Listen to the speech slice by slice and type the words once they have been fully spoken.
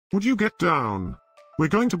Would you get down? We're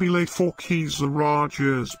going to be late for Kiza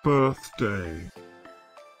Rogers' birthday.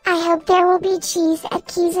 I hope there will be cheese at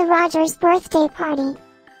Kiza Rogers' birthday party.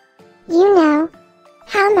 You know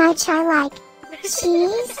how much I like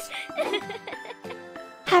cheese.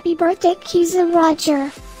 Happy birthday, Kiza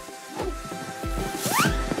Roger.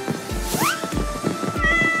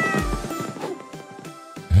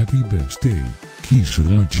 Happy birthday, Kiza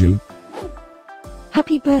Roger.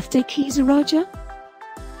 Happy birthday, Kiza Roger.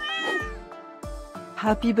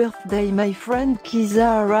 Happy birthday, my friend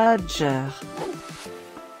Kiza Roger.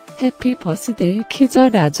 Happy birthday,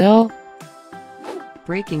 Kiza Roger.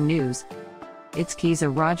 Breaking news. It's Kiza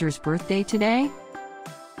Rogers' birthday today.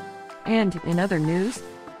 And in other news,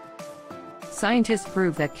 scientists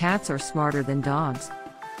prove that cats are smarter than dogs.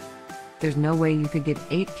 There's no way you could get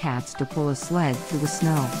 8 cats to pull a sled through the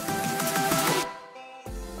snow.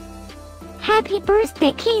 Happy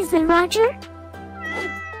birthday, Kiza Roger.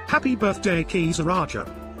 Happy birthday, Kiza Roger.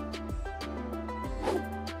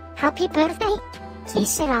 Happy birthday,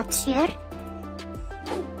 Kiza Roger.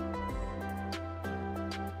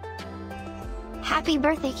 Happy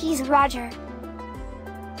birthday, Kiza Roger.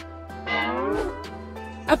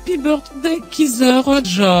 Happy birthday, Kiza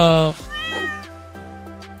Roger.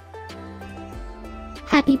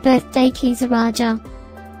 Happy birthday, Kiza Roger.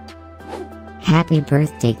 Happy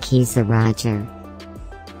birthday, Kiza Roger.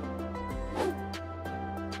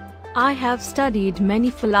 I have studied many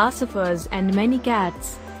philosophers and many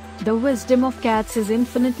cats. The wisdom of cats is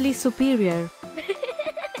infinitely superior.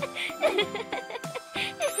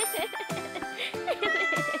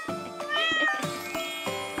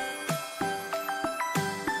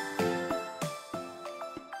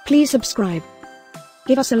 Please subscribe,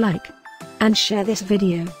 give us a like, and share this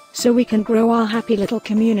video, so we can grow our happy little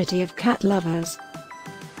community of cat lovers.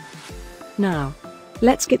 Now,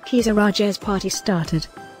 let's get Kiza Rogers' party started.